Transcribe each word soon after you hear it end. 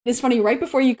It's funny, right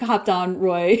before you hopped on,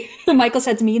 Roy, Michael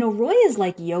said to me, Roy is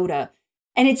like Yoda.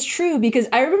 And it's true because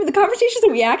I remember the conversations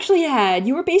that we actually had.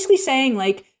 You were basically saying,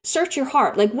 like, search your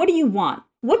heart. Like, what do you want?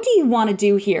 What do you want to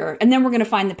do here? And then we're going to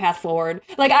find the path forward.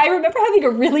 Like, I remember having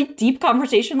a really deep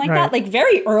conversation like that, like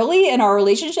very early in our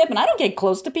relationship. And I don't get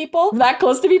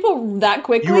that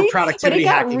quickly. You were productivity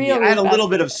hacking me. I had a little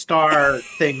bit of star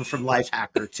thing from Life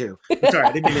Hacker too. I'm sorry,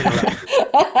 I didn't mean to interrupt you.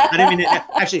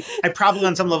 Actually, I probably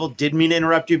on some level did mean to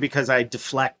interrupt you because I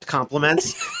deflect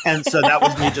compliments. And so that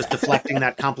was me just deflecting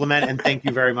that compliment. And thank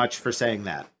you very much for saying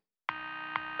that.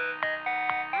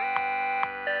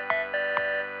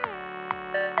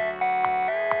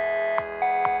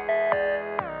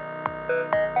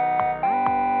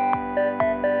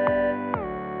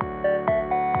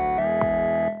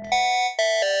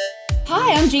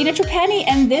 Hi, I'm Gina Trapani,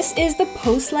 and this is the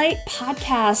Postlight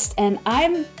Podcast, and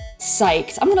I'm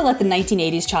psyched. I'm going to let the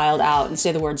 1980s child out and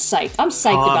say the word psyched. I'm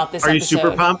psyched about this episode. Are you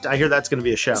super pumped? I hear that's going to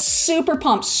be a show. Super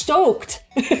pumped. Stoked.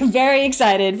 Very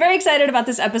excited. Very excited about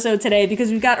this episode today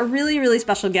because we've got a really, really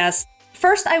special guest.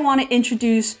 First, I want to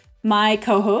introduce my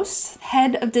co-host,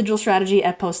 head of digital strategy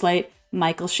at Postlight,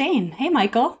 Michael Shane. Hey,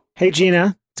 Michael. Hey,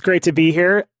 Gina. It's great to be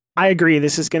here. I agree.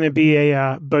 This is going to be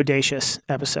a bodacious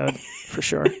episode for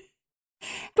sure.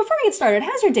 Before we get started,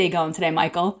 how's your day going today,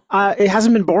 Michael? It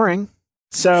hasn't been boring.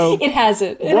 So it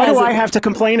hasn't. What do I have to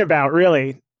complain about,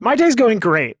 really? My day's going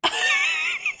great.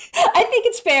 I think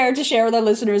it's fair to share with our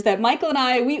listeners that Michael and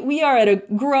I, we are at a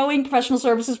growing professional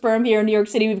services firm here in New York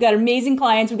City. We've got amazing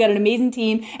clients. We've got an amazing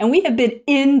team, and we have been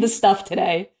in the stuff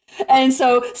today. And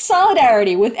so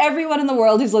solidarity with everyone in the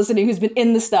world who's listening who's been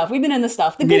in the stuff. We've been in the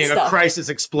stuff, the good stuff. Meaning a crisis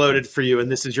exploded for you,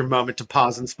 and this is your moment to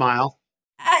pause and smile?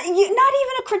 Not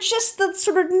even just the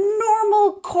sort of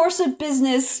normal course of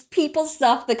business, people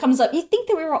stuff that comes up. You think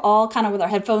that we were all kind of with our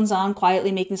headphones on,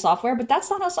 quietly making software, but that's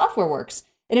not how software works.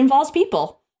 It involves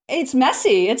people. It's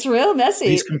messy. It's real messy.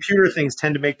 These computer things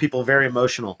tend to make people very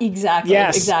emotional. Exactly.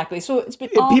 Yes. Exactly. So it's been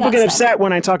all people that get stuff. upset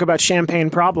when I talk about champagne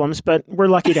problems, but we're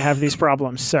lucky to have these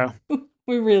problems. So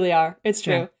we really are. It's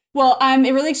true. Yeah. Well, I'm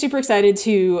really super excited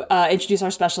to introduce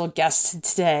our special guest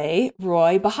today,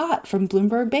 Roy Bahat from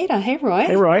Bloomberg Beta. Hey, Roy.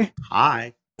 Hey, Roy.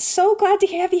 Hi. So glad to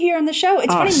have you here on the show.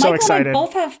 It's funny, so Michael excited. and I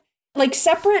both have like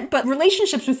separate but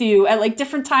relationships with you at like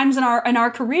different times in our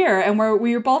career, and where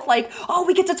we were both like, oh,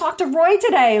 we get to talk to Roy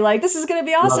today. Like, this is going to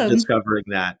be awesome. Love discovering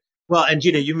that. Well, and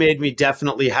Gina, you made me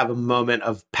definitely have a moment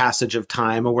of passage of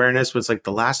time awareness. Was like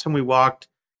the last time we walked,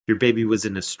 your baby was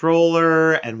in a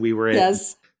stroller, and we were in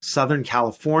Southern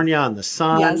California in the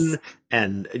sun. Yes.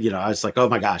 And, I was like, oh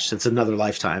my gosh, it's another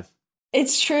lifetime.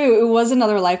 It's true. It was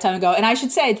another lifetime ago. And I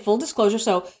should say, full disclosure,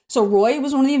 so Roy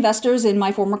was one of the investors in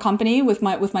my former company with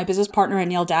my business partner,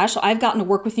 Neil Dash. So I've gotten to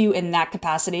work with you in that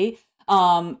capacity.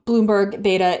 Bloomberg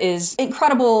Beta is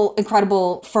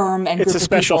incredible firm and group it's a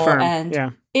special of people, firm. and yeah.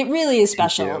 It really is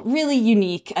special, really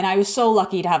unique, and I was so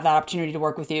lucky to have that opportunity to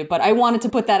work with you. But I wanted to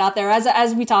put that out there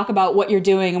as we talk about what you're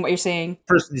doing and what you're saying.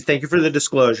 First, thank you for the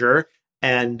disclosure.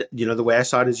 And, the way I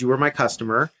saw it is you were my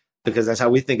customer, because that's how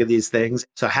we think of these things.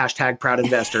 So hashtag proud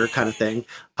investor kind of thing.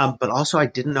 But also, I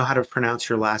didn't know how to pronounce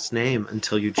your last name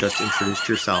until you just introduced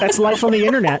yourself. That's life on the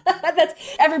internet.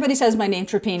 Everybody says my name,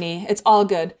 Trapani. It's all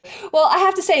good. Well, I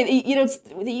have to say,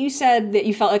 you said that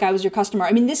you felt like I was your customer.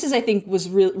 I mean, this is, I think, was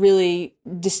really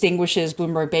distinguishes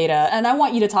Bloomberg Beta. And I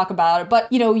want you to talk about it.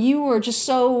 But, you were just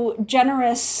so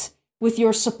generous with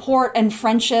your support and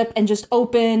friendship and just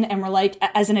open and were like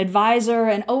as an advisor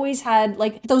and always had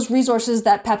like those resources,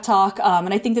 that pep talk.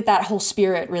 And I think that whole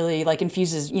spirit really like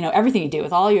infuses, everything you do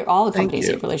with all the companies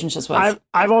you have relationships with.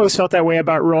 I've always felt that way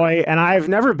about Roy, and I've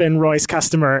never been Roy's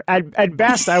customer. At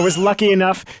best, I was lucky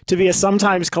enough to be a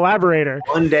sometimes collaborator.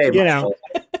 One day,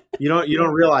 you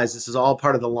don't realize this is all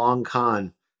part of the long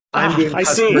con. I'm doing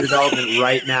customer development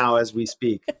right now as we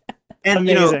speak. And,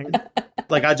 amazing.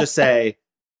 Like I just say,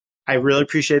 I really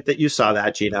appreciate that you saw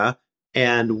that, Gina.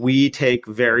 And we take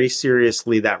very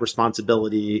seriously that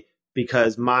responsibility,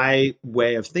 because my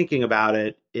way of thinking about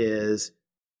it is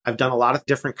I've done a lot of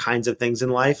different kinds of things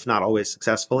in life, not always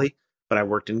successfully, but I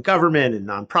worked in government and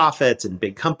nonprofits and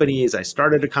big companies. I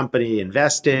started a company,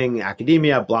 investing,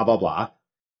 academia, blah, blah, blah.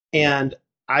 And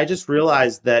I just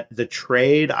realized that the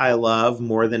trade I love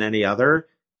more than any other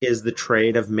is the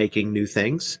trade of making new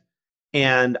things.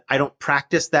 And I don't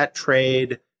practice that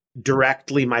trade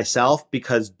directly myself,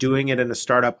 because doing it in a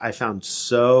startup I found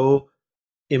so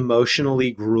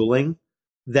emotionally grueling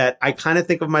that I kind of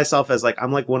think of myself as like,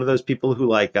 I'm like one of those people who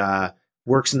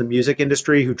works in the music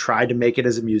industry, who tried to make it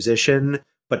as a musician,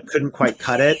 but couldn't quite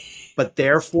cut it, but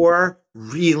therefore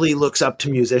really looks up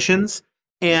to musicians.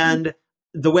 And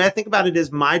the way I think about it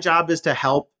is my job is to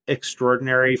help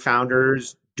extraordinary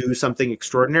founders do something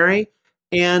extraordinary.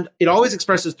 And it always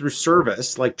expresses through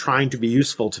service, like trying to be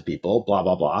useful to people, blah,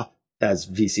 blah, blah, as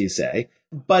VCs say.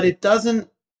 But it doesn't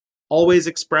always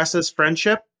express as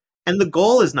friendship. And the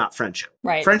goal is not friendship.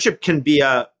 Right. Friendship can be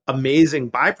a amazing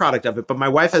byproduct of it. But my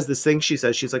wife has this thing she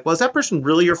says, she's like, well, is that person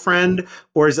really your friend?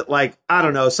 Or is it like, I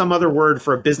don't know, some other word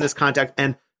for a business contact?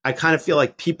 And I kind of feel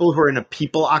like people who are in a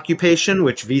people occupation,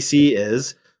 which VC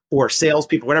is, or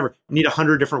salespeople, whatever, need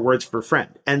 100 different words for friend.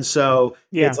 And so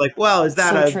it's like, well, is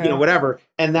that So true. whatever?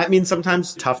 And that means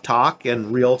sometimes tough talk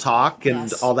and real talk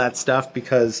and all that stuff,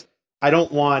 because I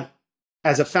don't want,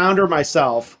 as a founder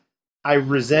myself, I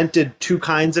resented two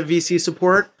kinds of VC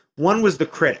support. One was the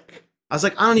critic. I was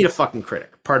like, I don't need a fucking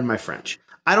critic. Pardon my French.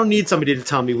 I don't need somebody to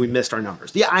tell me we missed our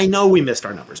numbers. Yeah, I know we missed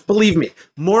our numbers. Believe me,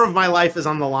 more of my life is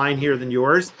on the line here than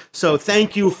yours. So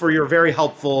thank you for your very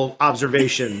helpful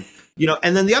observation.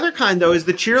 And then the other kind, though, is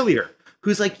the cheerleader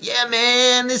who's like, yeah,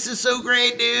 man, this is so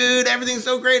great, dude. Everything's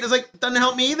so great. It's like, doesn't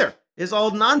help me either. It's all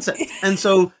nonsense. And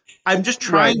so I'm just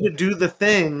trying to do the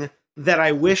thing that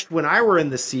I wished when I were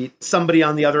in the seat, somebody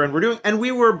on the other end were doing. And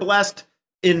we were blessed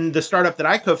in the startup that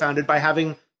I co-founded by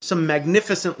having some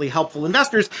magnificently helpful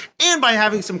investors and by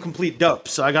having some complete dopes.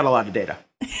 So I got a lot of data.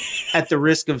 At the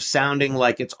risk of sounding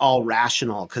like it's all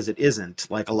rational, because it isn't.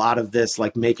 Like a lot of this,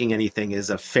 like making anything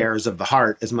is affairs of the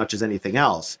heart as much as anything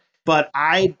else. But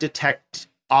I detect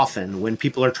often when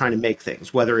people are trying to make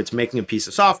things, whether it's making a piece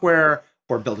of software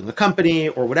or building a company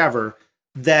or whatever,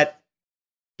 that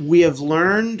we have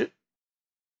learned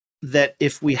that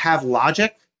if we have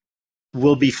logic,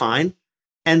 we'll be fine.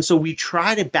 And so we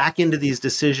try to back into these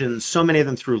decisions, so many of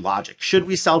them through logic. Should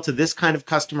we sell to this kind of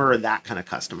customer or that kind of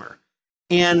customer?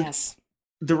 And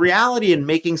the reality in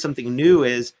making something new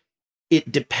is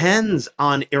it depends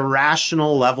on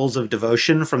irrational levels of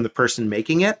devotion from the person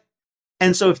making it.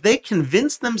 And so if they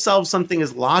convince themselves something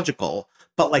is logical,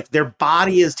 but like their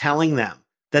body is telling them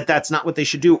that that's not what they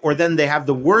should do, or then they have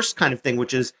the worst kind of thing,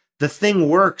 which is the thing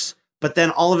works, but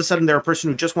then all of a sudden they're a person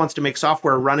who just wants to make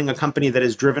software running a company that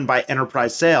is driven by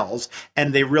enterprise sales.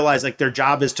 And they realize like their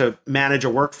job is to manage a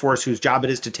workforce whose job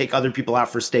it is to take other people out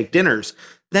for steak dinners.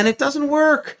 Then it doesn't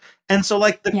work. And so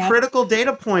like the critical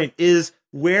data point is,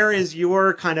 where is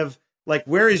your kind of like,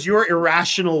 where is your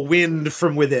irrational wind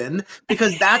from within?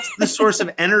 Because that's the source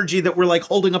of energy that we're like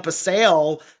holding up a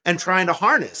sail and trying to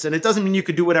harness. And it doesn't mean you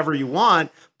could do whatever you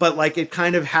want, but like it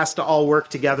kind of has to all work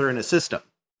together in a system.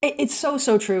 It's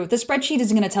so true. The spreadsheet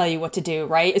isn't going to tell you what to do,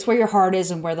 right? It's where your heart is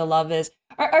and where the love is.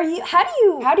 How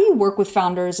do you work with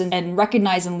founders and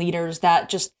recognize in leaders that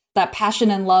just that passion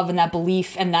and love and that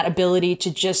belief and that ability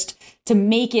to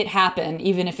make it happen,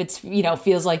 even if it's,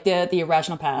 feels like the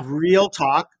irrational path? Real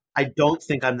talk. I don't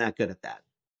think I'm that good at that.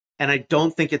 And I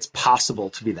don't think it's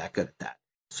possible to be that good at that.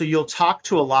 So you'll talk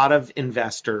to a lot of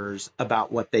investors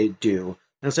about what they do. And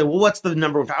they'll say, well, what's the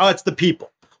number? Oh, it's the people.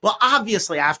 Well,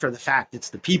 obviously, after the fact, it's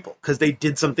the people because they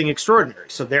did something extraordinary.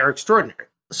 So they're extraordinary.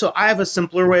 So I have a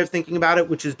simpler way of thinking about it,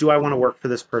 which is, do I want to work for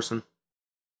this person?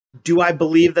 Do I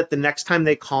believe that the next time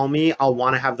they call me, I'll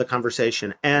want to have the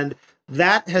conversation? And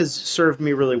that has served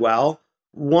me really well.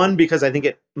 One, because I think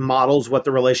it models what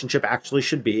the relationship actually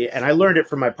should be. And I learned it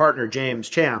from my partner, James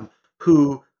Cham,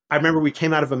 who I remember we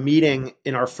came out of a meeting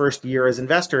in our first year as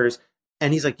investors.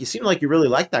 And he's like, you seem like you really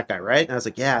like that guy, right? And I was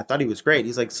like, yeah, I thought he was great.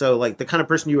 He's like, so like the kind of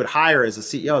person you would hire as a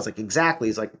CEO. I was like, exactly.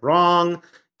 He's like, wrong.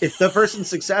 If the person's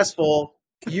successful,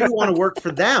 you want to work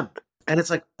for them. And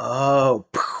it's like, oh,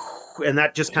 and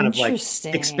that just kind of like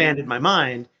expanded my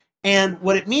mind. And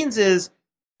what it means is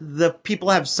the people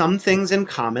have some things in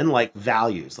common, like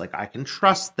values, like I can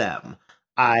trust them.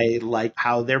 I like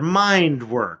how their mind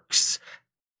works.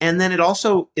 And then it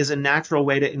also is a natural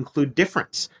way to include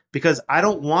difference, because I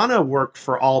don't want to work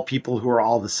for all people who are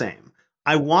all the same.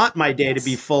 I want my day to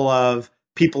be full of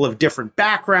people of different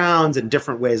backgrounds and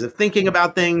different ways of thinking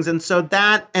about things. And so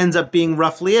that ends up being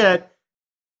roughly it.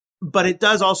 But it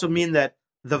does also mean that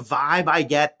the vibe I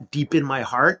get deep in my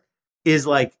heart is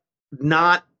like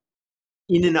not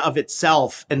in and of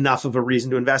itself enough of a reason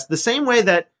to invest. The same way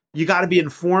that you got to be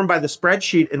informed by the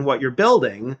spreadsheet in what you're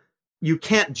building. You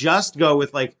can't just go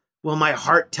with like, well, my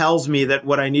heart tells me that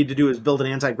what I need to do is build an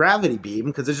anti-gravity beam,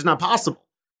 because it's just not possible.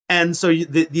 And so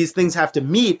these things have to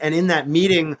meet. And in that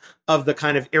meeting of the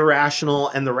kind of irrational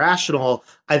and the rational,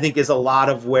 I think is a lot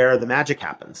of where the magic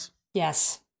happens.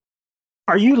 Yes.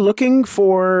 Are you looking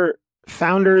for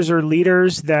founders or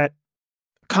leaders that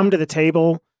come to the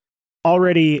table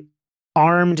already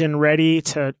armed and ready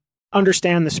to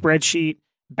understand the spreadsheet,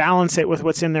 balance it with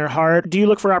what's in their heart? Do you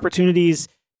look for opportunities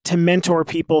to mentor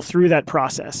people through that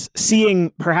process,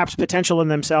 seeing perhaps potential in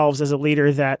themselves as a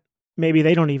leader that maybe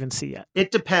they don't even see yet?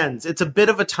 It depends. It's a bit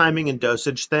of a timing and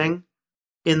dosage thing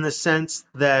in the sense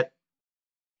that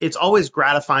it's always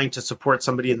gratifying to support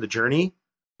somebody in the journey,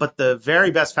 but the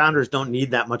very best founders don't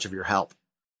need that much of your help.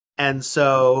 And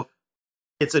so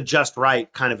it's a just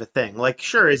right kind of a thing. Like,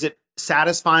 sure, is it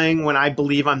satisfying when I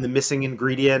believe I'm the missing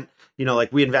ingredient?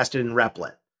 Like we invested in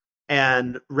Replit.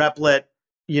 And Replit,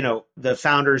 the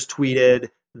founders tweeted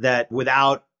that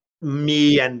without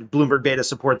me and Bloomberg Beta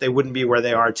support, they wouldn't be where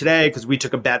they are today because we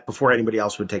took a bet before anybody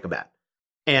else would take a bet.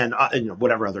 And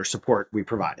whatever other support we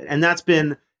provided. And that's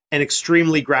been an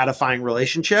extremely gratifying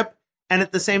relationship. And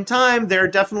at the same time, there are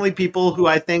definitely people who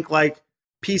I think like,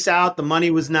 peace out, the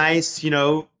money was nice,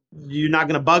 you're not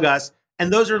going to bug us.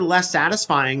 And those are less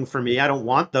satisfying for me. I don't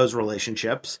want those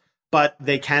relationships, but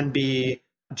they can be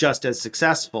just as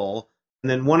successful. And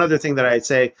then one other thing that I'd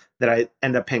say that I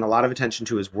end up paying a lot of attention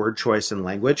to is word choice and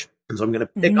language. And so I'm going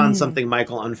to pick on something,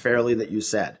 Michael, unfairly that you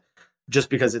said, just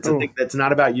because it's a thing that's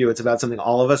not about you. It's about something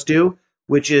all of us do,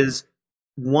 which is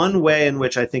one way in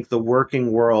which I think the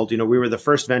working world, we were the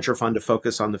first venture fund to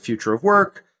focus on the future of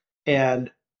work.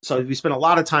 And so we spent a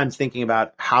lot of time thinking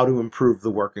about how to improve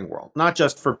the working world, not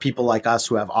just for people like us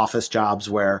who have office jobs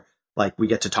where like we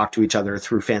get to talk to each other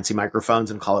through fancy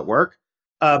microphones and call it work,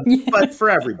 but for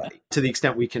everybody to the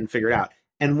extent we can figure it out.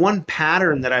 And one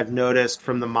pattern that I've noticed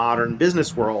from the modern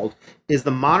business world is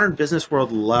the modern business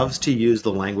world loves to use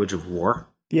the language of war.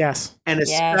 Yes. And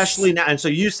especially now. And so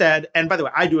you said, and by the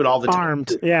way, I do it all the time.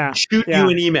 Armed. Yeah. Shoot you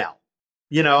an email,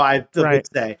 I would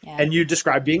say, and you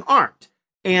describe being armed.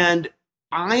 And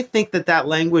I think that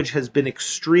language has been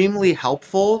extremely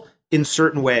helpful in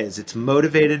certain ways. It's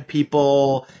motivated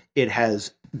people. It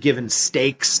has given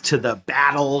stakes to the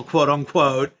battle, quote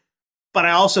unquote. But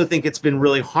I also think it's been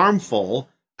really harmful.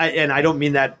 And I don't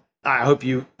mean that, I hope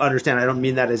you understand, I don't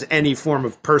mean that as any form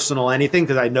of personal anything,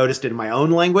 because I noticed it in my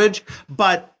own language.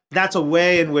 But that's a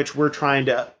way in which we're trying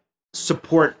to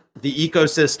support the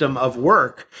ecosystem of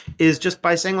work, is just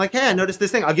by saying like, hey, I noticed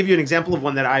this thing. I'll give you an example of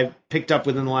one that I picked up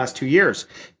within the last 2 years,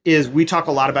 is we talk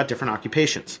a lot about different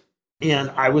occupations. And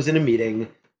I was in a meeting,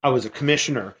 I was a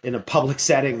commissioner in a public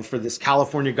setting for this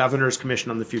California Governor's Commission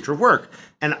on the Future of Work.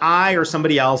 And I or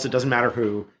somebody else, it doesn't matter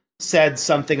who, said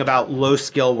something about low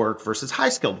skill work versus high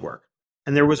skilled work.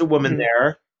 And there was a woman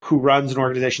there who runs an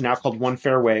organization now called One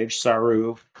Fair Wage,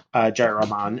 Saru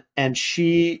Jairaman. And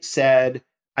she said,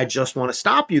 I just want to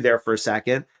stop you there for a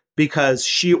second, because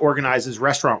she organizes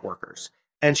restaurant workers.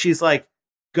 And she's like,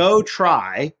 go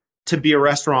try to be a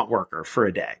restaurant worker for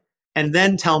a day and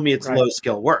then tell me it's low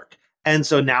skill work. And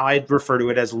so now I refer to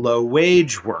it as low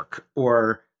wage work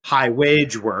or high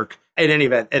wage work in any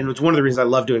event. And it's one of the reasons I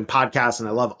love doing podcasts and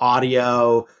I love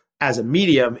audio as a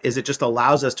medium, is it just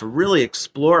allows us to really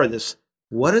explore this.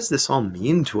 What does this all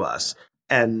mean to us?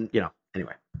 And,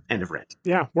 anyway, end of rant.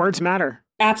 Yeah. Words matter.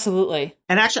 Absolutely.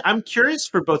 And actually, I'm curious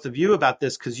for both of you about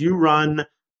this, because you run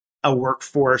a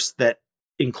workforce that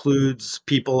includes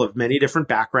people of many different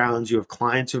backgrounds. You have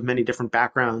clients who have many different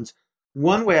backgrounds.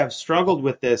 One way I've struggled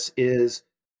with this is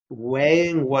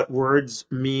weighing what words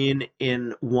mean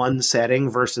in one setting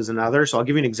versus another. So I'll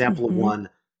give you an example of one.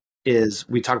 Is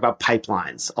we talk about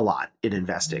pipelines a lot in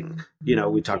investing.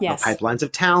 We talk about pipelines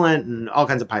of talent and all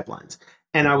kinds of pipelines.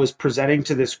 And I was presenting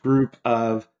to this group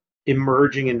of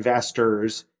emerging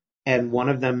investors, and one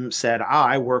of them said,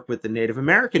 I work with the Native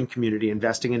American community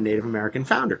investing in Native American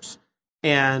founders.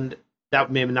 And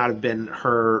that may not have been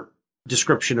her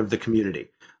description of the community.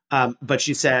 But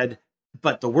she said,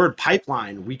 but the word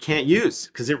pipeline we can't use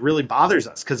because it really bothers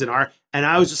us. And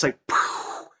I was just like,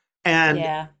 phew.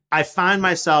 And I find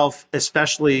myself,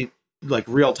 especially like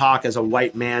real talk as a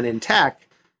white man in tech,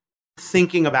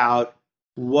 thinking about,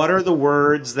 what are the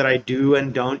words that I do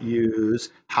and don't use?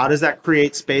 How does that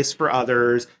create space for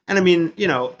others? And I mean,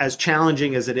 as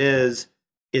challenging as it is,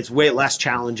 it's way less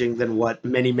challenging than what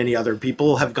many, many other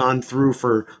people have gone through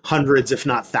for hundreds, if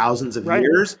not thousands of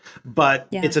years. But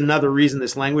it's another reason,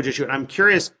 this language issue. And I'm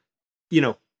curious,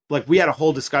 like we had a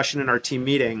whole discussion in our team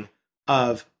meeting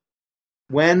of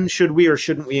when should we or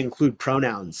shouldn't we include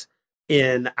pronouns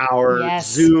in our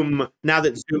Zoom, now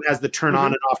that Zoom has the turn on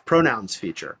and off pronouns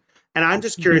feature. And I'm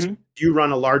just curious, you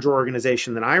run a larger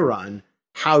organization than I run,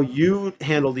 how you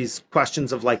handle these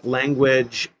questions of like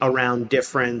language around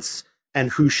difference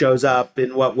and who shows up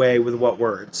in what way with what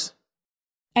words.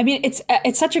 I mean,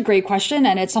 it's such a great question,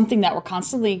 and it's something that we're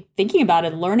constantly thinking about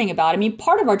and learning about. I mean,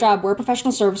 part of our job, we're a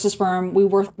professional services firm. We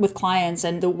work with clients,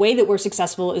 and the way that we're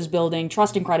successful is building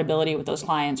trust and credibility with those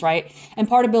clients, right? And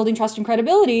part of building trust and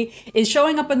credibility is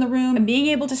showing up in the room and being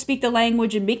able to speak the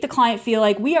language and make the client feel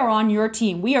like we are on your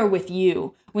team. We are with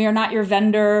you. We are not your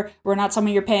vendor. We're not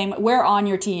someone you're paying. We're on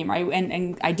your team, right?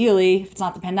 And ideally, if it's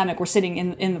not the pandemic, we're sitting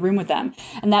in the room with them.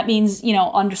 And that means,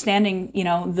 understanding,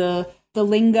 the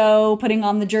lingo, putting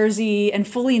on the jersey, and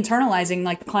fully internalizing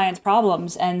like the client's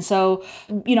problems. And so,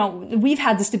 we've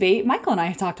had this debate. Michael and I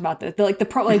have talked about this, when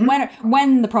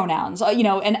the pronouns,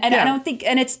 and I don't think,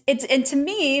 and and to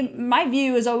me, my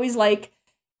view is always like,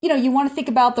 you want to think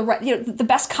about the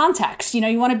best context.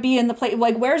 You want to be in the place,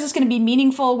 like, where is this going to be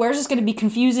meaningful? Where is this going to be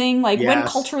confusing? Like, when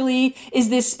culturally is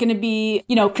this going to be,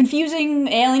 confusing,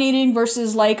 alienating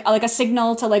versus like a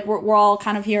signal to like, we're all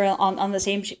kind of here on the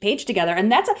same page together.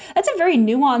 And that's a very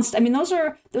nuanced, I mean, those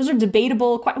are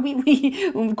debatable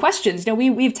questions.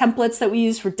 We have templates that we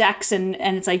use for decks, and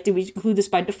it's like, do we include this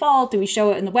by default? Do we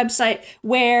show it in the website?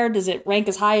 Where does it rank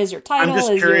as high as your title? I'm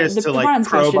just curious to like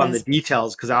probe on the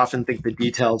details, because I often think the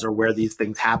details are where these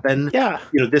things happen. Yeah.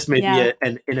 This may be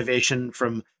an innovation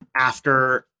from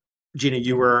after, Gina,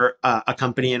 you were a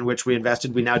company in which we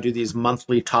invested. We now do these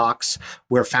monthly talks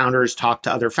where founders talk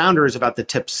to other founders about the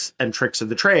tips and tricks of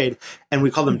the trade. And we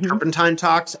call them turpentine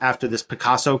talks, after this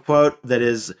Picasso quote that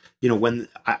is, when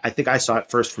I think I saw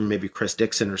it first from maybe Chris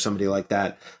Dixon or somebody like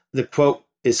that. The quote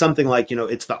is something like,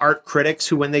 it's the art critics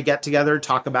who, when they get together,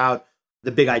 talk about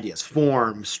the big ideas,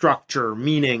 form, structure,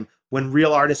 meaning. When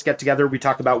real artists get together, we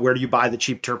talk about, where do you buy the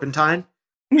cheap turpentine?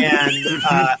 And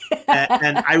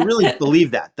and I really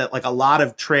believe that like a lot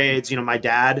of trades, my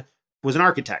dad was an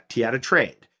architect. He had a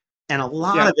trade. And a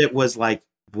lot of it was like,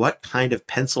 what kind of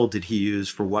pencil did he use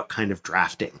for what kind of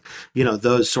drafting?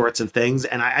 Those sorts of things.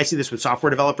 And I see this with software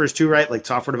developers too, right? Like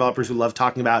software developers who love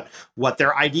talking about what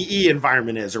their IDE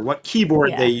environment is or what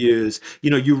keyboard they use.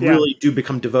 You really do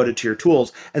become devoted to your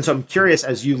tools. And so I'm curious,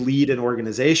 as you lead an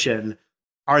organization,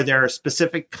 are there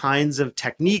specific kinds of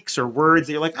techniques or words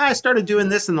that you're like, I started doing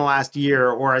this in the last year,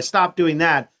 or I stopped doing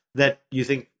that you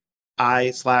think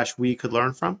we could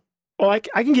learn from? Well, I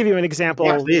can give you an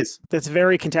example that's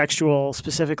very contextual,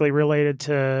 specifically related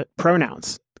to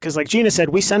pronouns. Because like Gina said,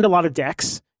 we send a lot of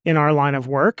decks in our line of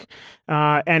work,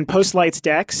 and Postlight's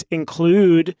decks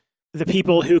include the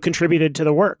people who contributed to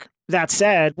the work. That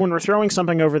said, when we're throwing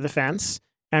something over the fence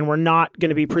and we're not going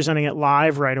to be presenting it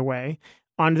live right away,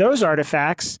 on those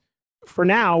artifacts, for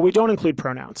now, we don't include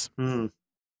pronouns.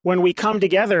 When we come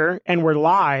together and we're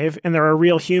live and there are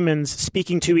real humans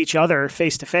speaking to each other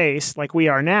face to face, like we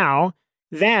are now,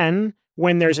 then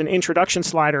when there's an introduction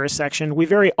slide or a section, we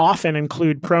very often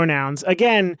include pronouns.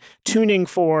 Again, tuning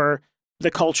for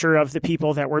the culture of the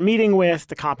people that we're meeting with,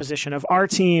 the composition of our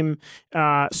team.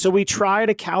 So we try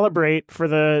to calibrate for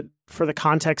the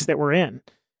context that we're in.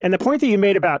 And the point that you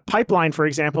made about pipeline, for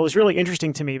example, is really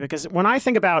interesting to me, because when I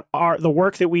think about the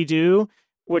work that we do,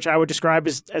 which I would describe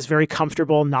as very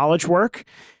comfortable knowledge work,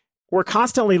 we're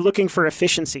constantly looking for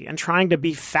efficiency and trying to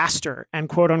be faster and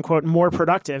quote unquote more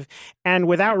productive. And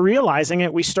without realizing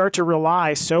it, we start to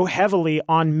rely so heavily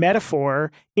on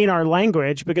metaphor in our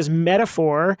language, because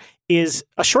metaphor is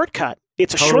a shortcut.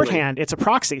 It's a shorthand. It's a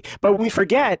proxy. But we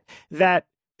forget that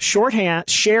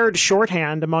shared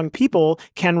shorthand among people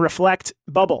can reflect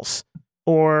bubbles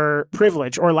or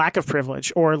privilege or lack of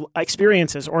privilege or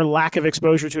experiences or lack of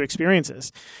exposure to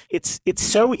experiences. It's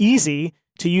so easy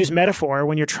to use metaphor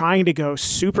when you're trying to go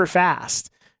super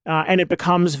fast, and it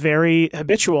becomes very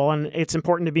habitual, and it's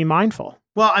important to be mindful.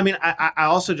 Well, I mean, I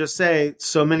also just say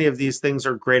so many of these things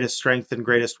are greatest strength and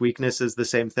greatest weakness is the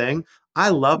same thing. I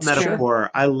love metaphor.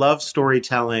 I love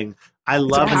storytelling. I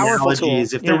love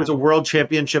analogies. If there was a world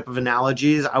championship of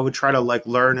analogies, I would try to like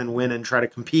learn and win and try to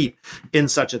compete in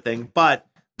such a thing. But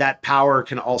that power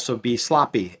can also be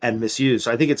sloppy and misused.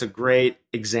 So I think it's a great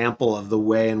example of the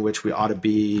way in which we ought to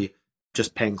be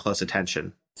just paying close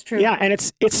attention. It's true. Yeah, and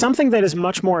it's something that is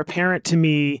much more apparent to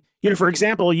me. For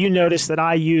example, you noticed that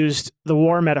I used the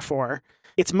war metaphor.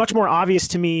 It's much more obvious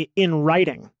to me in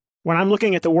writing. When I'm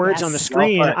looking at the words on the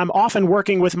screen, I'm often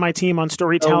working with my team on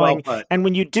storytelling. And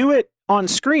when you do it on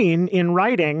screen in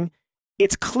writing,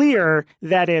 it's clear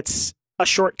that it's a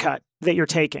shortcut that you're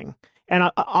taking. And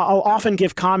I'll often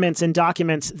give comments in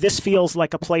documents, this feels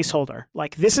like a placeholder.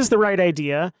 Like, this is the right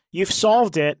idea. You've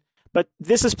solved it, but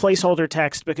this is placeholder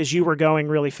text because you were going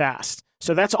really fast.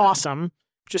 So that's awesome.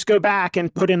 Just go back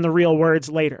and put in the real words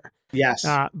later. Yes.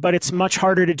 But it's much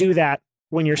harder to do that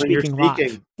when you're speaking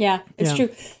live. Yeah, it's true.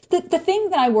 The thing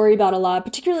that I worry about a lot,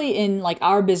 particularly in like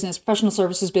our business, professional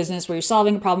services business, where you're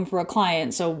solving a problem for a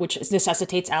client, so which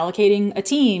necessitates allocating a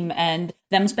team and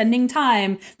them spending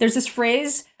time. There's this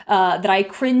phrase that I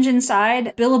cringe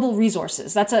inside: billable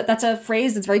resources. That's a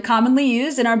phrase that's very commonly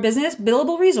used in our business,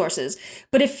 billable resources.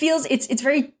 But it feels it's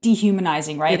very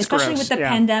dehumanizing, right? It's especially gross, with the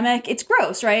pandemic. It's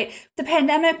gross, right? The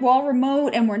pandemic, we're all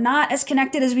remote and we're not as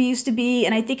connected as we used to be.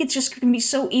 And I think it's just can be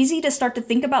so easy to start to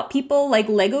think about people like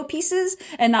Lego pieces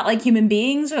and not like human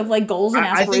beings who have like goals and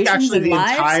aspirations. I think actually and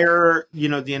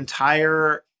lives. the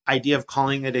entire idea of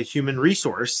calling it a human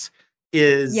resource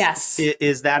is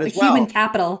that as well. Human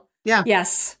capital. Yeah.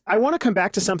 Yes. I want to come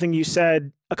back to something you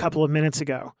said a couple of minutes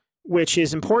ago, which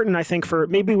is important, I think, for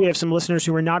maybe we have some listeners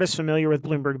who are not as familiar with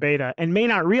Bloomberg Beta and may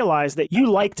not realize that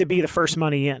you like to be the first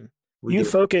money in. You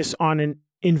focus on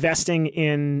investing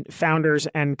in founders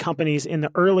and companies in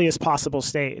the earliest possible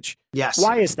stage. Yes.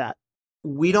 Why is that?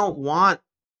 We don't want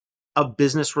a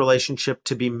business relationship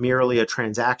to be merely a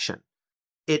transaction.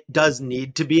 It does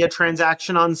need to be a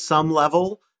transaction on some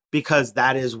level, because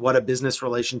that is what a business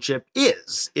relationship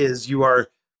is you are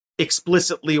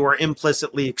explicitly or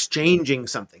implicitly exchanging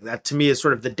something. That to me is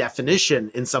sort of the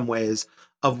definition in some ways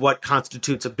of what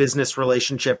constitutes a business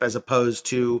relationship as opposed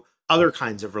to other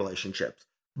kinds of relationships.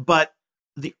 But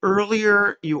the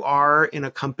earlier you are in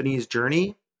a company's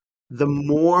journey, the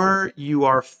more you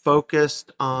are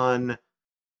focused on,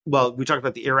 well, we talked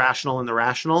about the irrational and the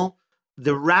rational.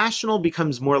 The rational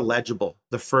becomes more legible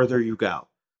the further you go.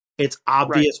 It's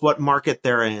obvious what market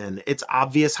they're in. It's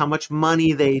obvious how much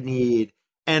money they need.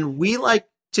 And we like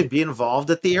to be involved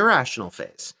at the irrational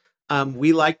phase.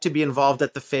 We like to be involved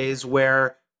at the phase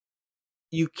where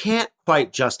you can't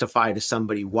quite justify to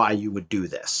somebody why you would do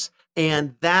this.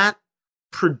 And that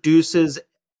produces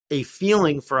a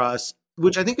feeling for us,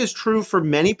 which I think is true for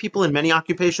many people in many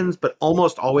occupations, but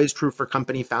almost always true for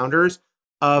company founders,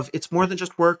 of it's more than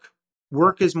just work.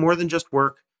 Work is more than just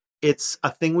work. It's a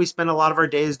thing we spend a lot of our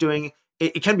days doing.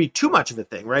 It can be too much of a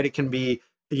thing, right? It can be,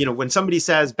 when somebody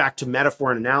says, back to metaphor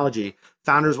and analogy,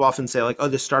 founders will often say like, oh,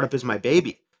 this startup is my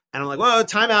baby. And I'm like, well,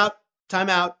 time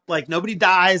out. Like nobody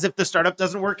dies if the startup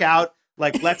doesn't work out.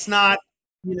 Like, let's not,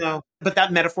 but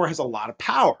that metaphor has a lot of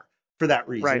power for that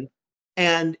reason. Right.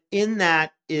 And in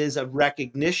that is a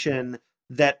recognition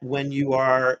that when you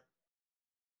are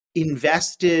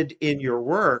invested in your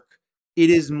work,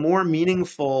 it is more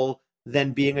meaningful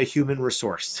than being a human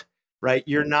resource, right?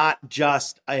 You're not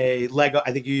just a Lego,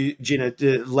 I think you, Gina,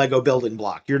 Lego building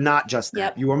block. You're not just that.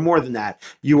 Yep. You are more than that.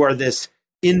 You are this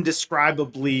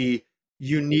indescribably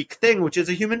unique thing, which is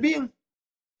a human being.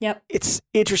 Yep. It's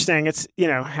interesting. It's,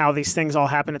 how these things all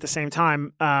happen at the same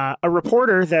time. A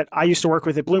reporter that I used to work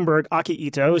with at Bloomberg, Aki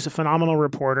Ito, is a phenomenal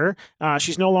reporter.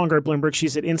 She's no longer at Bloomberg.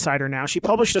 She's at Insider now. She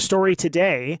published a story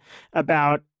today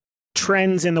about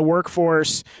trends in the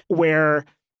workforce where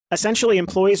essentially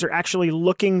employees are actually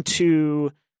looking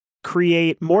to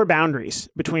create more boundaries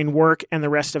between work and the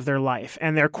rest of their life.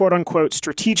 And they're, quote unquote,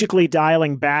 strategically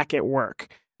dialing back at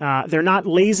work. They're not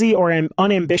lazy or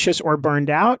unambitious or burned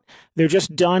out. They're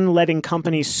just done letting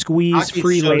companies squeeze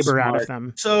free labor out of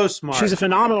them. So smart. She's a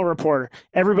phenomenal reporter.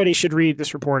 Everybody should read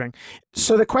this reporting.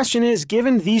 So the question is,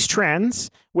 given these trends,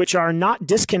 which are not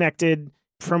disconnected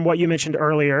from what you mentioned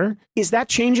earlier, is that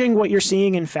changing what you're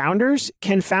seeing in founders?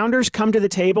 Can founders come to the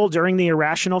table during the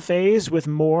irrational phase with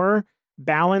more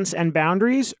balance and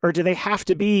boundaries, or do they have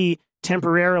to be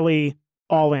temporarily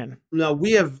all in? No,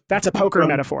 That's a poker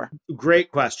metaphor.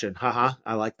 Great question. Haha.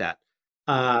 I like that.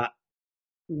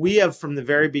 We have from the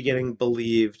very beginning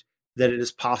believed that it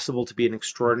is possible to be an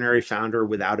extraordinary founder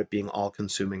without it being all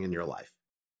consuming in your life.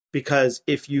 Because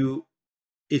if you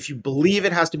believe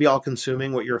it has to be all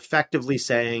consuming, what you're effectively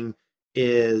saying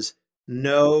is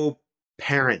no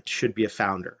parent should be a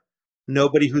founder.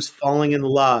 Nobody who's falling in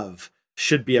love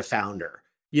should be a founder.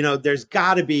 There's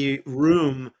got to be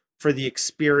room for the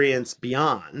experience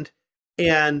beyond.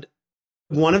 And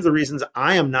one of the reasons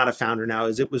I am not a founder now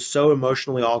is it was so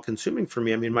emotionally all consuming for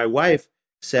me. I mean, my wife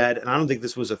said, and I don't think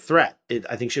this was a threat.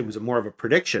 I think it was more of a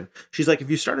prediction. She's like, if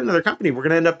you start another company, we're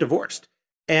going to end up divorced.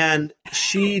 And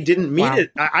she didn't mean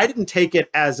it. I didn't take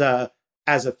it as a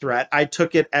threat. I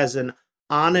took it as an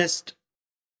honest,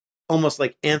 almost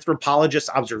like anthropologist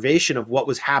observation of what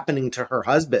was happening to her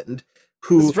husband.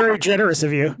 It's very generous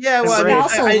of you. Yeah, well,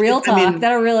 also real talk.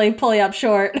 That'll really pull you up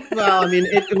short. Well, I mean,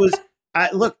 it was.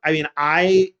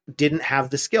 I didn't have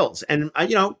the skills, and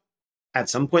at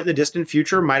some point in the distant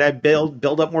future, might I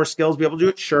build up more skills, be able to do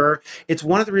it? Sure. It's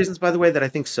one of the reasons, by the way, that I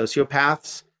think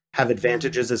sociopaths have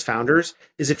advantages as founders.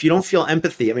 Is if you don't feel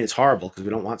empathy. I mean, it's horrible because we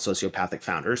don't want sociopathic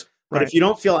founders. But Right. if you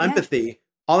don't feel empathy,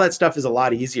 all that stuff is a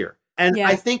lot easier. And Yeah.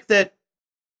 I think that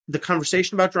the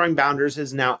conversation about drawing boundaries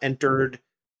has now entered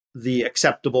the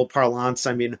acceptable parlance.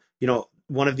 I mean,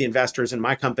 one of the investors in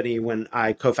my company, when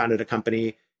I co-founded a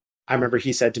company, I remember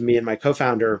he said to me and my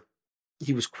co-founder,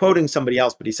 he was quoting somebody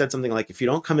else, but he said something like, if you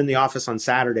don't come in the office on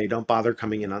Saturday, don't bother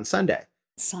coming in on Sunday.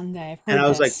 Sunday. I've And heard I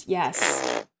was like, this.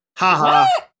 Yes. haha,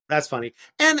 that's funny.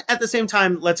 And at the same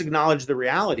time, let's acknowledge the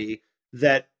reality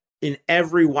that in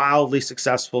every wildly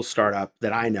successful startup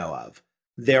that I know of,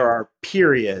 there are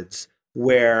periods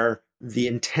where the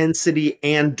intensity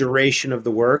and duration of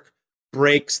the work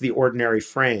breaks the ordinary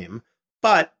frame.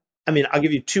 But I mean, I'll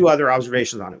give you two other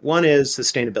observations on it. One is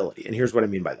sustainability. And here's what I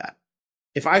mean by that.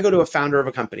 If I go to a founder of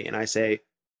a company and I say,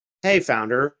 hey,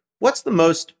 founder, what's the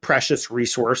most precious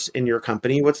resource in your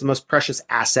company? What's the most precious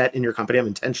asset in your company? I'm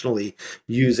intentionally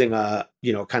using a,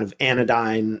 kind of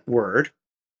anodyne word.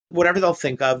 Whatever they'll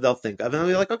think of. And they'll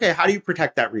be like, okay, how do you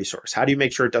protect that resource? How do you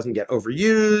make sure it doesn't get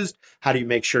overused? How do you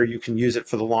make sure you can use it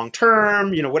for the long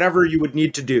term? Whatever you would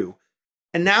need to do.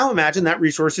 And now imagine that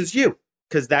resource is you,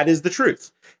 because that is the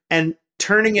truth. And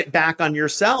turning it back on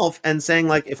yourself and saying,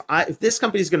 like, if this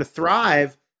company is going to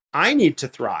thrive, I need to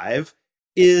thrive,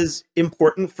 is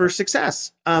important for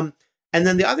success. And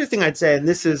then the other thing I'd say, and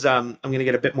this is, I'm going to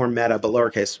get a bit more meta, but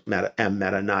lowercase meta, M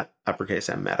meta, not uppercase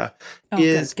M meta,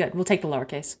 is good. We'll take the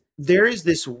lowercase. There is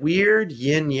this weird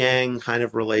yin yang kind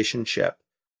of relationship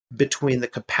between the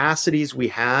capacities we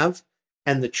have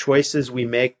and the choices we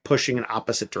make pushing in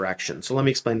opposite directions. So let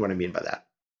me explain what I mean by that.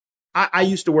 I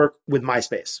used to work with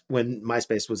MySpace when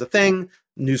MySpace was a thing.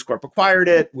 News Corp acquired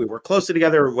it. We worked closely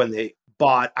together. When they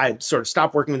bought, I sort of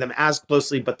stopped working with them as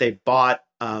closely, but they bought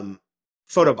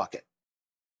PhotoBucket.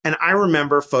 And I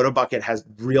remember PhotoBucket has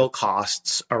real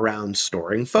costs around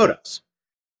storing photos.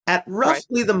 At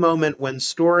roughly the moment when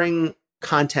storing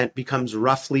content becomes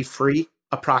roughly free,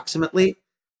 approximately,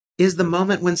 is the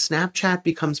moment when Snapchat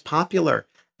becomes popular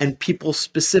and people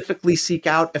specifically seek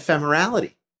out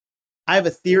ephemerality. I have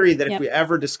a theory that if we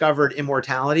ever discovered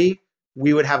immortality,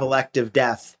 we would have elective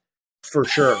death for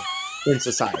sure in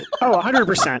society. Oh,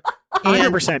 100%.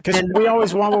 100%. Because we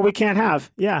always want what we can't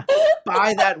have. Yeah.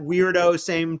 By that weirdo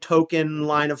same token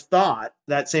line of thought,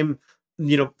 that same,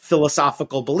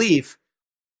 philosophical belief,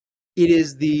 it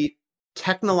is the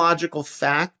technological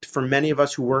fact for many of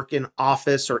us who work in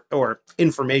office or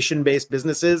information-based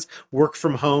businesses, work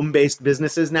from home-based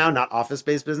businesses now, not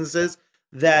office-based businesses,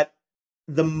 that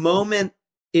the moment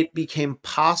it became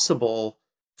possible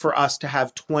for us to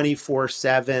have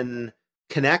 24/7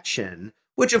 connection,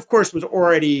 which of course was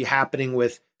already happening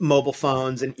with mobile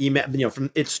phones and email,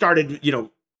 it started,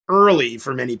 early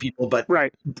for many people, but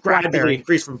gradually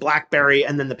increased from BlackBerry,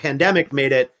 and then the pandemic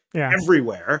made it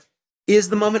everywhere, is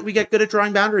the moment we get good at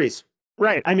drawing boundaries.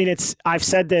 Right. I mean, I've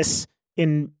said this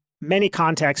in many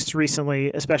contexts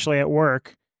recently, especially at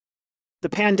work. The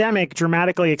pandemic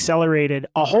dramatically accelerated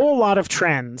a whole lot of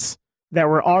trends that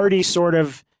were already sort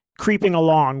of creeping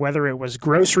along, whether it was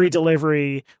grocery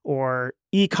delivery or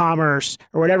e-commerce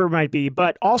or whatever it might be,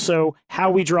 but also how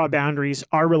we draw boundaries,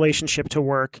 our relationship to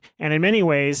work, and in many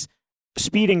ways,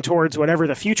 speeding towards whatever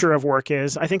the future of work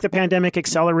is. I think the pandemic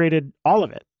accelerated all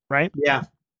of it, right? Yeah.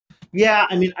 Yeah.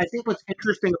 I mean, I think what's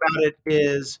interesting about it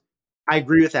is I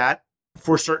agree with that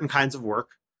for certain kinds of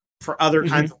work. For other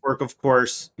kinds of work, of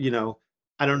course,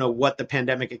 I don't know what the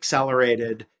pandemic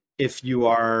accelerated if you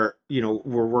are,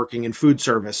 we're working in food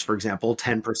service, for example,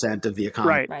 10% of the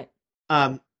economy. Right.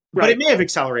 But it may have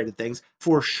accelerated things.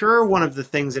 For sure, one of the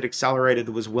things it accelerated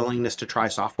was willingness to try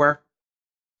software.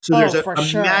 So there's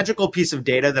a magical piece of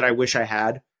data that I wish I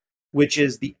had, which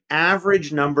is the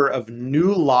average number of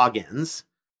new logins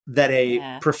that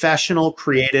a professional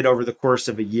created over the course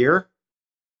of a year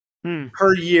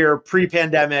per year,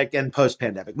 pre-pandemic and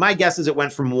post-pandemic. My guess is it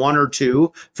went from 1 or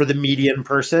 2 for the median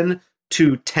person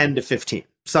to 10 to 15,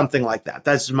 something like that.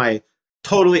 That's my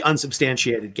totally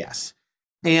unsubstantiated guess.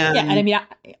 And I mean,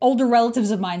 older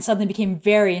relatives of mine suddenly became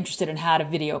very interested in how to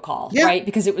video call, right?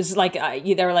 Because it was like,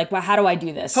 they were like, well, how do I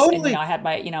do this? Totally. And, I had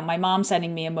my mom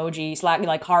sending me emoji, Slack,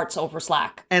 like hearts over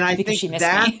Slack. And I think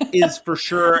that is for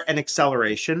sure an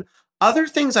acceleration. Other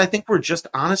things I think were just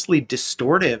honestly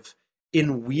distortive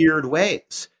in weird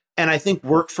ways. And I think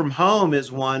work from home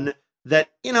is one that,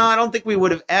 I don't think we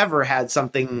would have ever had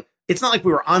something. It's not like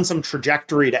we were on some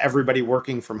trajectory to everybody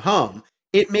working from home.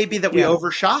 It may be that we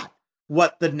overshot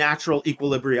what the natural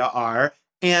equilibria are.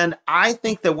 And I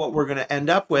think that what we're going to end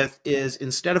up with is,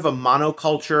 instead of a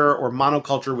monoculture or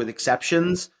monoculture with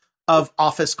exceptions of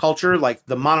office culture, like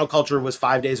the monoculture was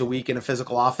 5 days a week in a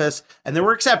physical office, and there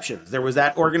were exceptions. There was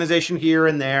that organization here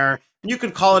and there, And you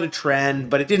could call it a trend,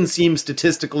 but it didn't seem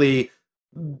statistically,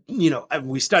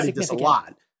 we studied this a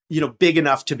lot, big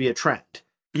enough to be a trend.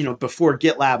 Before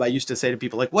GitLab, I used to say to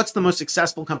people, like, what's the most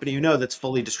successful company that's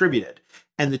fully distributed?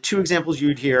 And the two examples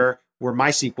you'd hear were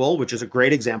MySQL, which is a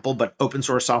great example, but open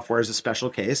source software is a special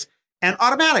case, and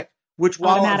Automatic, which,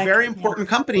 while a very important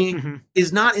company,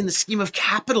 is not in the scheme of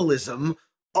capitalism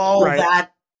all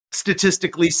that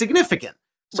statistically significant.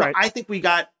 So I think we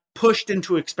got pushed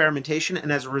into experimentation,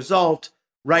 and as a result,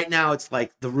 right now it's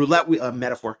like the roulette wheel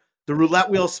metaphor. The roulette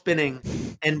wheel spinning,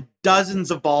 and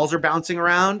dozens of balls are bouncing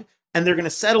around, and they're going to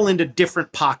settle into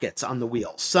different pockets on the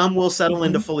wheel. Some will settle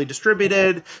into fully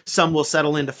distributed. Some will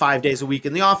settle into 5 days a week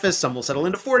in the office. Some will settle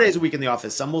into 4 days a week in the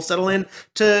office. Some will settle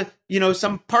into,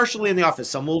 some partially in the office.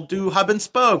 Some will do hub and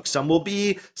spoke. Some will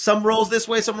be some roles this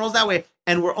way, some roles that way.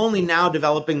 And we're only now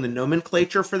developing the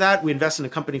nomenclature for that. We invest in a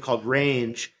company called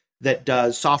Range that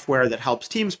does software that helps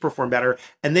teams perform better.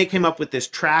 And they came up with this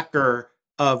tracker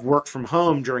of work from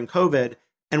home during COVID.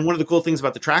 And one of the cool things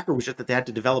about the tracker was just that they had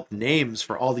to develop names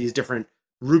for all these different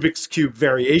Rubik's Cube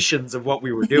variations of what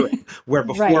we were doing, where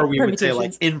before we would say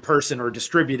like in-person or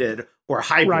distributed or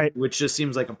hybrid, which just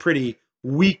seems like a pretty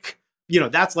weak,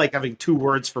 that's like having two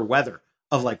words for weather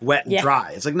of like wet and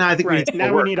dry. It's like, no, I think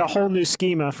we need a whole new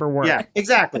schema for work. Yeah,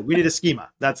 exactly. We need a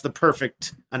schema. That's the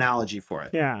perfect analogy for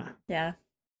it. Yeah. Yeah.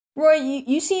 Roy,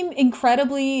 you seem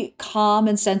incredibly calm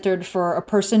and centered for a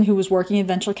person who was working in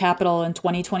venture capital in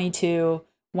 2022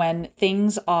 when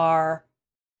things are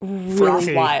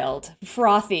really wild.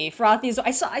 Frothy.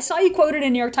 I saw you quoted in a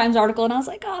New York Times article, and I was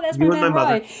like, oh, that's my man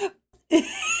Roy. And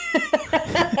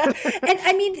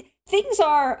I mean, things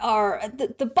are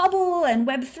the bubble and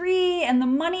Web3 and the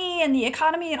money and the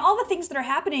economy and all the things that are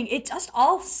happening. It just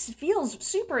all feels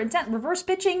super intense. Reverse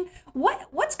pitching.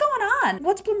 What's going on?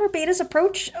 What's Bloomberg Beta's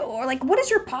approach, or like what is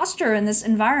your posture in this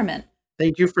environment?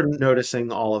 Thank you for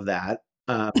noticing all of that.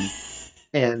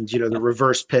 And, the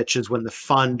reverse pitch is when the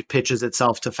fund pitches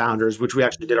itself to founders, which we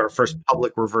actually did our first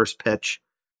public reverse pitch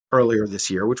earlier this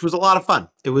year, which was a lot of fun.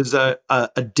 It was a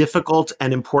difficult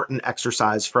and important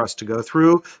exercise for us to go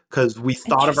through because we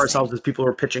thought of ourselves as people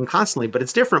who are pitching constantly, but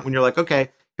it's different when you're like, okay,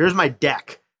 here's my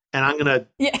deck and I'm going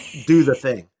to do the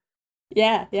thing.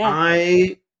 Yeah.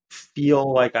 I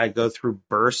feel like I go through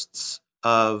bursts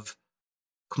of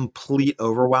complete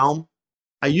overwhelm.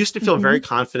 I used to feel very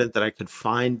confident that I could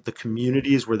find the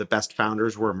communities where the best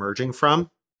founders were emerging from.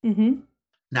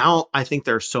 Now I think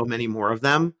there are so many more of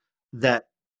them that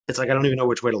it's like I don't even know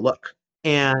which way to look.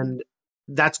 And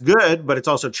that's good, but it's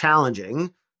also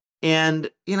challenging. And,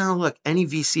 look, any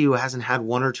VC who hasn't had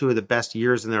one or two of the best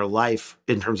years in their life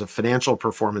in terms of financial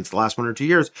performance the last 1 or 2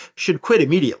 years should quit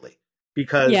immediately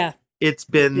because it's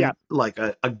been like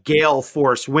a gale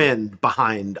force wind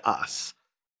behind us.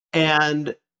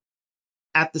 And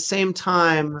at the same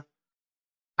time,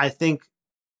 I think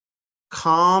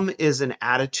calm is an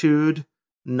attitude,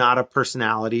 not a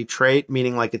personality trait,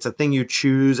 meaning like it's a thing you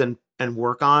choose and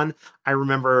work on. I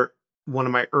remember one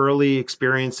of my early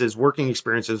working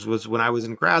experiences was when I was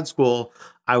in grad school.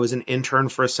 I was an intern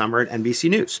for a summer at NBC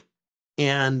News.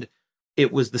 And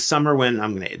it was the summer when,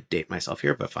 I'm going to date myself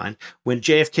here, but fine, when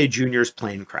JFK Jr.'s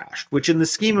plane crashed, which in the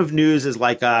scheme of news is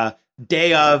like a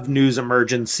day of news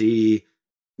emergency,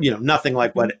 nothing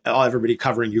like what everybody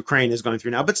covering Ukraine is going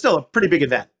through now, but still a pretty big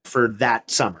event for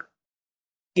that summer.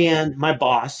 And my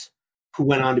boss, who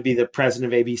went on to be the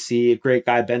president of ABC, a great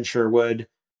guy, Ben Sherwood,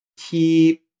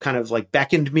 he kind of like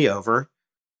beckoned me over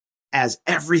as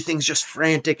everything's just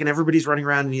frantic and everybody's running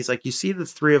around. And he's like, you see the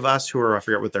three of us who are, I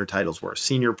forget what their titles were,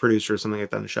 senior producer or something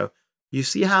like that on the show. You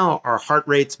see how our heart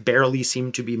rates barely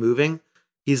seem to be moving?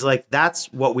 He's like,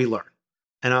 that's what we learn.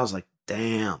 And I was like,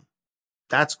 damn,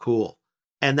 that's cool.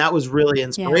 And that was really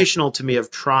inspirational to me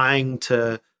of trying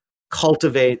to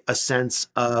cultivate a sense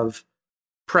of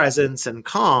presence and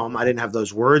calm. I didn't have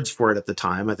those words for it at the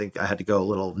time. I think I had to go a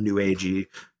little new agey,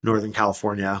 Northern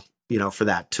California, for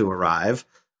that to arrive.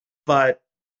 But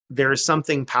there is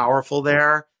something powerful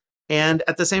there. And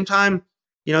at the same time,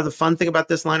 the fun thing about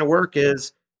this line of work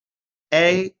is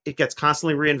A, it gets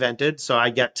constantly reinvented. So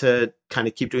I get to kind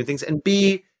of keep doing things. And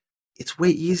B, it's way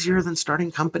easier than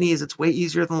starting companies. It's way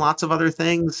easier than lots of other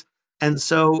things. And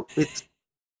so if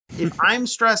I'm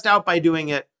stressed out by doing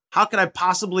it, how could I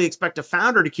possibly expect a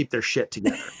founder to keep their shit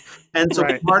together? And so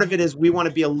part of it is we want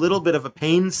to be a little bit of a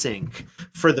pain sink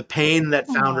for the pain that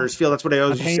founders feel. That's what I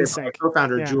always used to say. My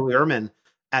co-founder, Julie Ehrman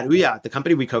at Ouya, the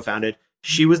company we co-founded,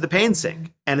 she was the pain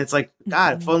sink. And it's like,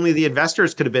 God, if only the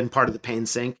investors could have been part of the pain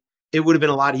sink, it would have been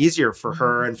a lot easier for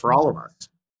her and for all of us.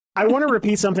 I want to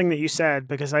repeat something that you said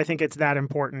because I think it's that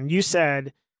important. You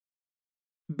said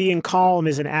being calm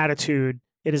is an attitude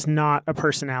It is not a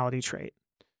personality trait,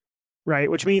 right?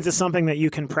 Which means it's something that you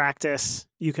can practice,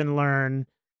 you can learn.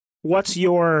 What's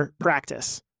your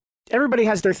practice? Everybody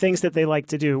has their things that they like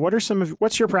to do.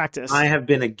 What's your practice? I have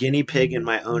been a guinea pig in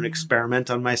my own experiment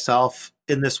on myself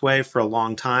in this way for a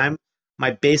long time.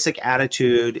 My basic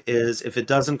attitude is if it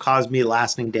doesn't cause me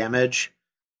lasting damage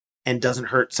and doesn't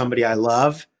hurt somebody I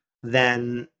love,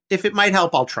 then if it might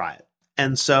help, I'll try it.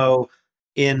 And so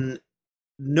in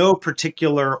no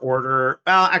particular order,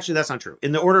 well, actually, that's not true.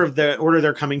 In the order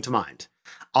they're coming to mind,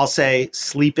 I'll say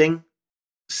sleeping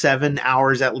 7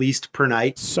 hours at least per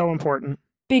night. So important.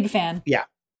 Big fan. Yeah.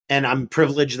 And I'm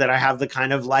privileged that I have the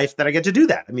kind of life that I get to do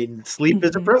that. I mean, sleep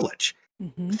is a privilege.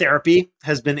 Therapy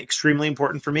has been extremely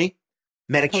important for me.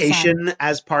 Medication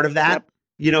as part of that,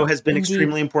 has been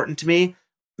extremely important to me.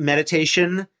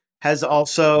 Medication,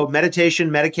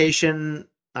 medication,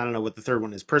 I don't know what the third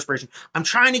one is, perspiration. I'm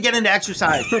trying to get into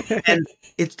exercise and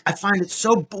I find it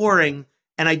so boring.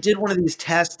 And I did one of these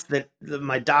tests that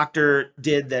my doctor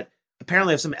did that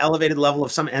apparently have some elevated level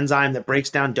of some enzyme that breaks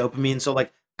down dopamine. So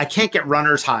like I can't get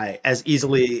runner's high as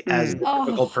easily as the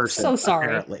typical person. So sorry.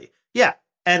 Apparently. Yeah.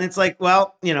 And it's like,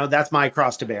 well, that's my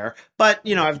cross to bear. But,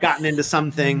 I've gotten into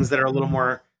some things that are a little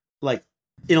more like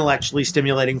intellectually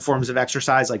stimulating forms of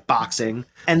exercise, like boxing.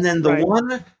 And then the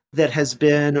one that has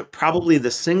been probably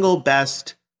the single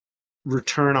best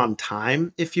return on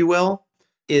time, if you will,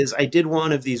 is I did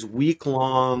one of these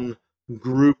week-long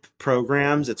group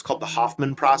programs. It's called the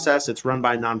Hoffman Process. It's run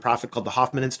by a nonprofit called the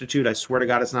Hoffman Institute. I swear to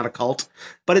God, it's not a cult,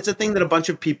 but it's a thing that a bunch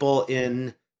of people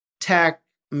in tech,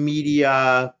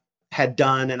 media had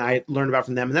done, and I learned about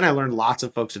from them. And then I learned lots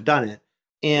of folks have done it.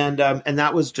 And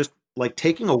that was just like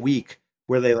taking a week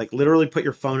where they like literally put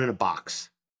your phone in a box.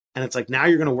 And it's like, now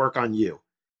you're going to work on you.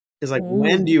 It's like,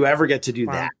 when do you ever get to do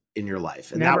that in your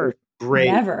life? And that was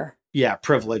great. Never. Yeah,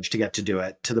 privilege to get to do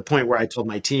it, to the point where I told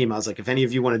my team, I was like, if any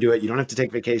of you want to do it, you don't have to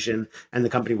take vacation and the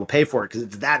company will pay for it because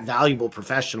it's that valuable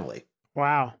professionally.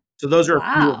 Wow. So those are a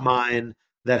few of mine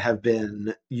that have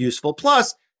been useful.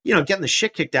 Plus, getting the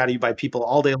shit kicked out of you by people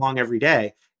all day long every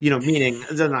day, meaning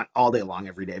they're not all day long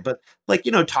every day, but like,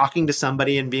 talking to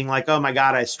somebody and being like, oh my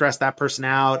God, I stressed that person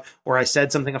out, or I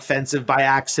said something offensive by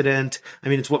accident. I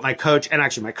mean, it's what my coach, and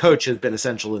actually my coach has been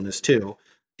essential in this too,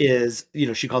 is,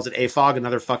 she calls it AFOG,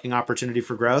 another fucking opportunity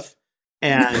for growth.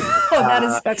 And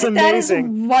that's amazing. That is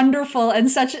wonderful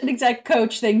and such an exec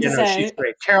coach thing to say. She's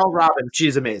great. Carol Robin,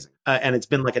 she's amazing. And it's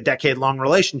been like a decade-long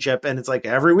relationship. And it's like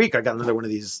every week I got another one of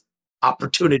these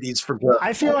opportunities for growth.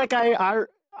 I feel like I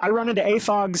run into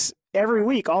AFOGs every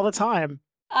week, all the time.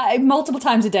 Multiple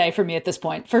times a day for me at this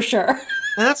point, for sure.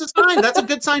 And that's a sign. That's a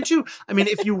good sign too. I mean,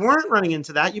 if you weren't running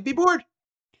into that, you'd be bored.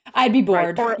 I'd be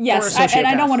bored. Right. Yes, and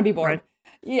I don't want to be bored. Right?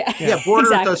 Yeah, bored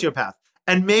exactly. or a sociopath.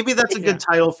 And maybe that's a good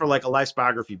title for like a life's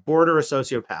biography, bored or a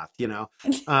sociopath,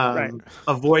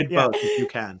 Avoid both if you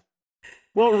can.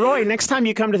 Well, Roy, next time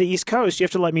you come to the East Coast, you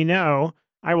have to let me know.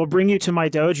 I will bring you to my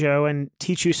dojo and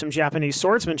teach you some Japanese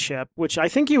swordsmanship, which I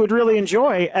think you would really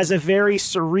enjoy as a very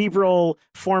cerebral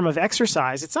form of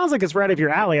exercise. It sounds like it's right up your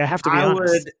alley, I have to be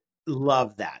honest. I would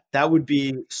love that. That would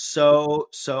be so,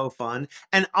 so fun.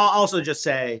 And I'll also just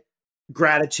say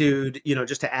gratitude,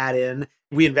 just to add in,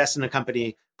 we invest in a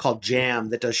company called Jam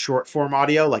that does short form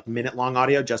audio, like minute-long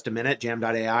audio, just a minute,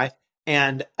 jam.ai.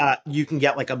 And you can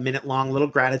get like a minute-long little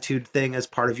gratitude thing as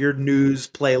part of your news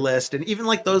playlist. And even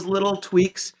like those little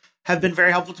tweaks have been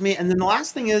very helpful to me. And then the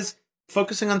last thing is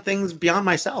focusing on things beyond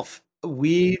myself.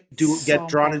 We get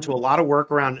drawn into a lot of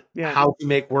work around how to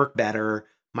make work better.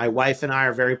 My wife and I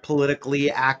are very politically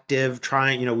active,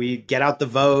 trying, we get out the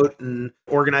vote and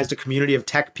organized a community of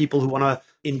tech people who want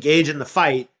to engage in the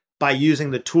fight by using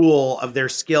the tool of their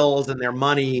skills and their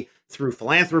money through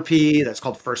philanthropy. That's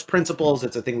called First Principles.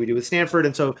 It's a thing we do with Stanford.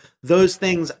 And so those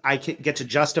things I can get to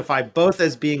justify both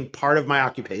as being part of my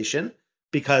occupation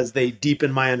because they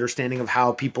deepen my understanding of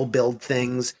how people build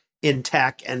things in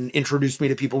tech and introduce me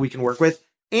to people we can work with,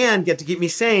 and get to keep me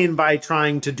sane by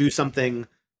trying to do something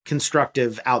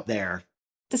constructive out there.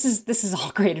 This is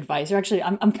all great advice. You're actually,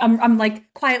 I'm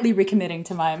like quietly recommitting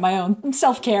to my own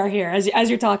self-care here as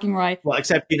you're talking, Roy. Well,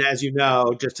 except, as you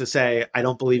know, just to say, I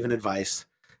don't believe in advice.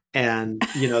 And,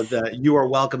 you are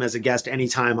welcome as a guest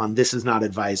anytime on This Is Not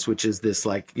Advice, which is this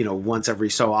like, once every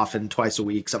so often, twice a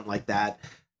week, something like that,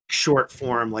 short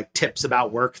form, like tips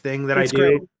about work thing that I do.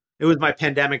 Great. It was my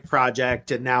pandemic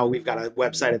project. And now we've got a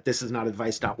website at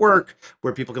thisisnotadvice.work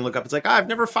where people can look up. It's like, I've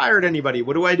never fired anybody.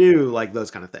 What do I do? Like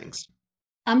those kind of things.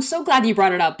 I'm so glad you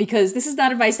brought it up because this is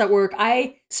not advice.work.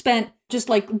 I spent just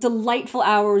like delightful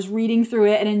hours reading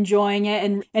through it and enjoying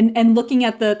it and looking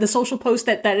at the social post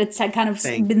that it's had kind of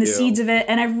been the seeds of it.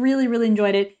 And I've really, really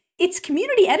enjoyed it. it's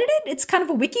community edited. It's kind of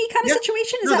a wiki kind of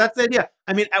situation. That's the idea.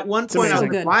 I mean, at one point, I was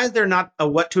like, why is there not a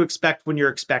what to expect when you're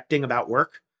expecting about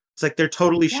work? It's like there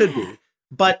totally should be.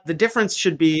 But the difference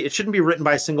should be, it shouldn't be written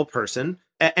by a single person,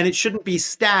 and it shouldn't be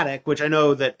static, which I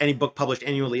know that any book published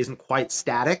annually isn't quite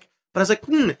static. But I was like,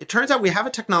 it turns out we have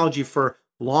a technology for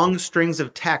long strings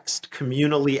of text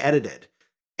communally edited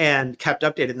and kept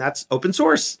updated. And that's open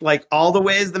source, like all the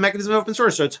ways the mechanism of open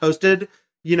source. So it's hosted,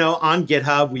 on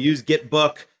GitHub. We use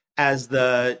Gitbook as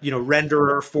the,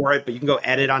 renderer for it, but you can go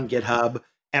edit on GitHub.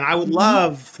 And I would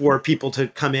love for people to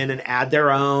come in and add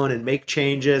their own and make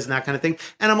changes and that kind of thing.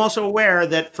 And I'm also aware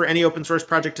that for any open source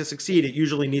project to succeed, it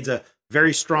usually needs a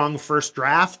very strong first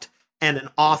draft and an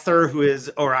author who is,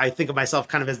 or I think of myself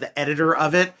kind of as the editor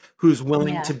of it, who's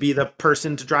willing to be the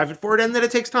person to drive it forward, and that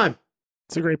it takes time.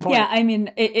 It's a great point. Yeah, I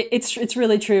mean, it's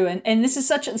really true. And this is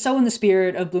so in the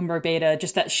spirit of Bloomberg Beta,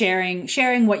 just that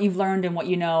sharing what you've learned and what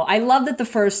you know. I love that the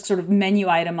first sort of menu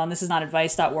item on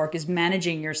thisisnotadvice.org is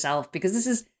managing yourself, because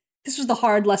this was the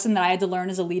hard lesson that I had to learn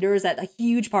as a leader, is that a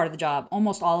huge part of the job,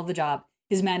 almost all of the job,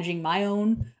 is managing my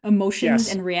own emotions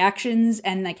and reactions,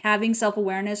 and like having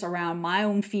self-awareness around my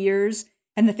own fears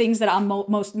and the things that I'm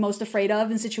most afraid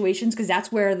of in situations, because that's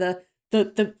where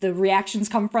the reactions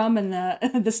come from, and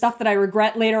the stuff that I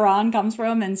regret later on comes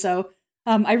from. And so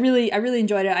I really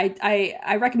enjoyed it.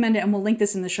 I recommend it, and we'll link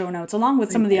this in the show notes along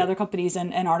with some of the other companies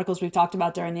and articles we've talked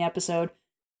about during the episode.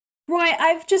 Roy,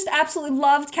 I've just absolutely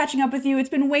loved catching up with you. It's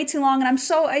been way too long, and I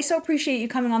so appreciate you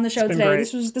coming on the show today.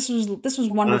 Great. This was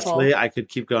wonderful. Honestly, I could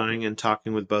keep going and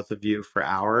talking with both of you for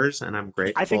hours, and I'm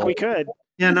grateful. I think we could.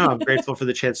 Yeah, no, I'm grateful for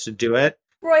the chance to do it.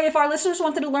 Roy, if our listeners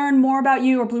wanted to learn more about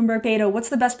you or Bloomberg Beta, what's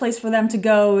the best place for them to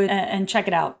go and check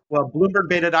it out? Well,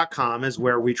 BloombergBeta.com is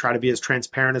where we try to be as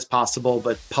transparent as possible,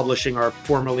 but publishing our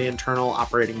formerly internal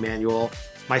operating manual.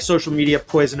 My social media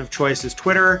poison of choice is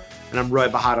Twitter, and I'm Roy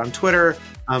Bahat on Twitter.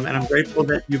 And I'm grateful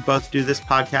that you both do this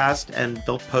podcast and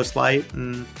built Postlight,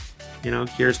 and,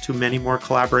 here's to many more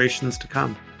collaborations to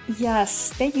come.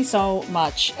 Yes, thank you so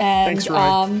much. And, thanks,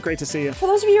 Roy. Great to see you. For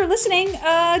those of you who are listening,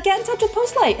 get in touch with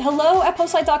Postlight.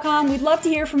 hello@postlight.com. We'd love to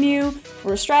hear from you.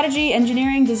 We're a strategy,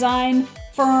 engineering, design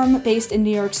firm based in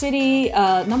New York City.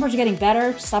 Numbers are getting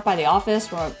better. Stop by the office.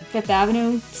 We're on 5th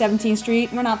Avenue, 17th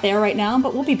Street. We're not there right now,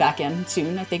 but we'll be back in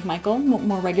soon, I think, Michael,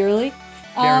 more regularly.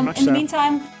 In the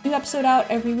meantime, new episode out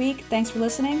every week. Thanks for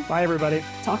listening. Bye, everybody.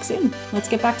 Talk soon. Let's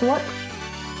get back to work.